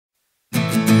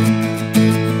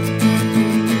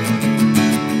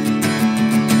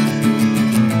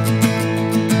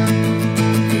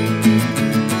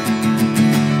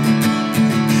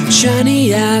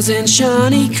Shiny eyes and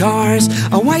shiny cars,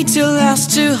 a white to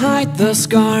last to hide the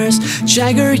scars.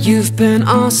 Jagger, you've been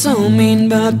also mean,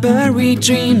 but buried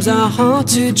dreams are hard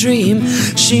to dream.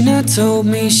 Sheena told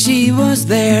me she was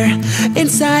there,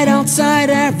 inside, outside,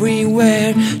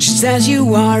 everywhere. She says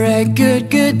you are a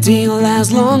good deal,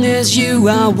 as long as you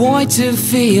are boy to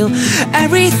feel.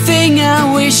 Everything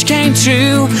I wish came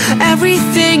true,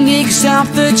 everything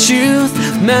except the truth.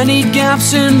 Many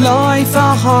gaps in life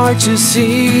are hard to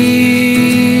see.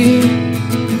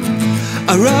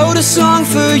 I wrote a song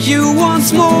for you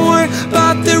once more,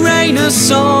 but there ain't a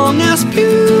song as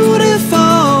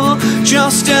beautiful,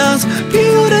 just as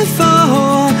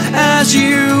beautiful as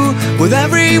you. With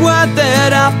every word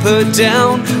that I put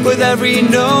down, with every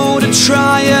note I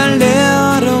try a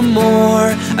little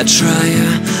more. I try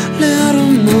a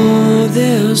little more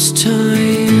this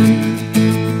time.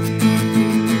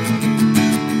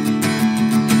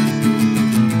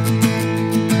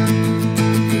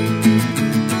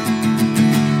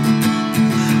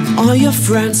 All your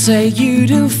friends say you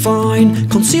do fine,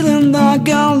 concealing the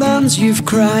gallons you've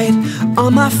cried.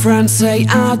 All my friends say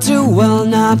I do well,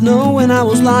 not knowing I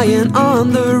was lying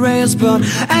on the rails. But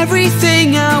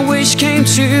everything I wish came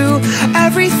true,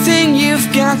 everything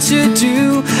you've got to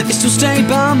do is to stay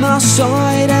by my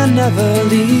side and never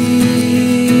leave.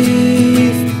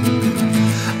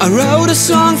 I wrote a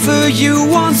song for you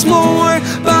once more,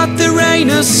 but there ain't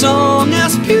a song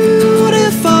as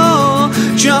beautiful,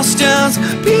 just as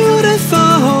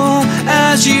beautiful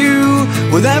as you.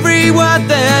 With every word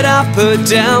that I put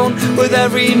down, with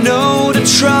every note I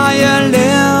try a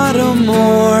little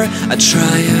more. I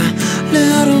try a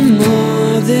little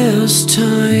more this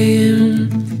time.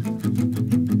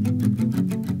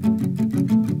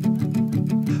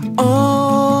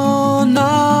 All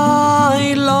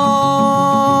night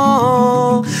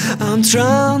long I'm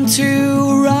trying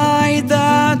to write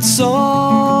that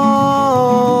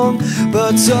song,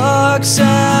 but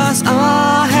success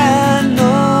I had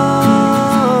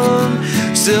none.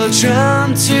 Still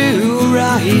trying to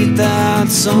write that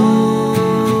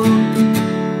song.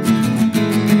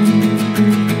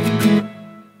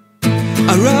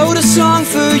 I wrote a song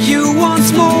for you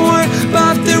once more,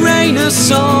 but there ain't a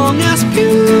song as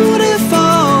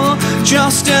beautiful,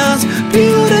 just as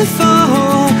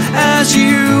beautiful as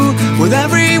you. With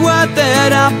every word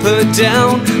that I put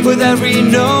down, with every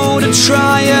note I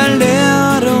try a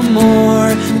little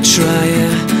more. I try a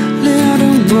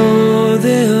little more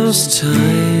this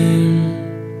time.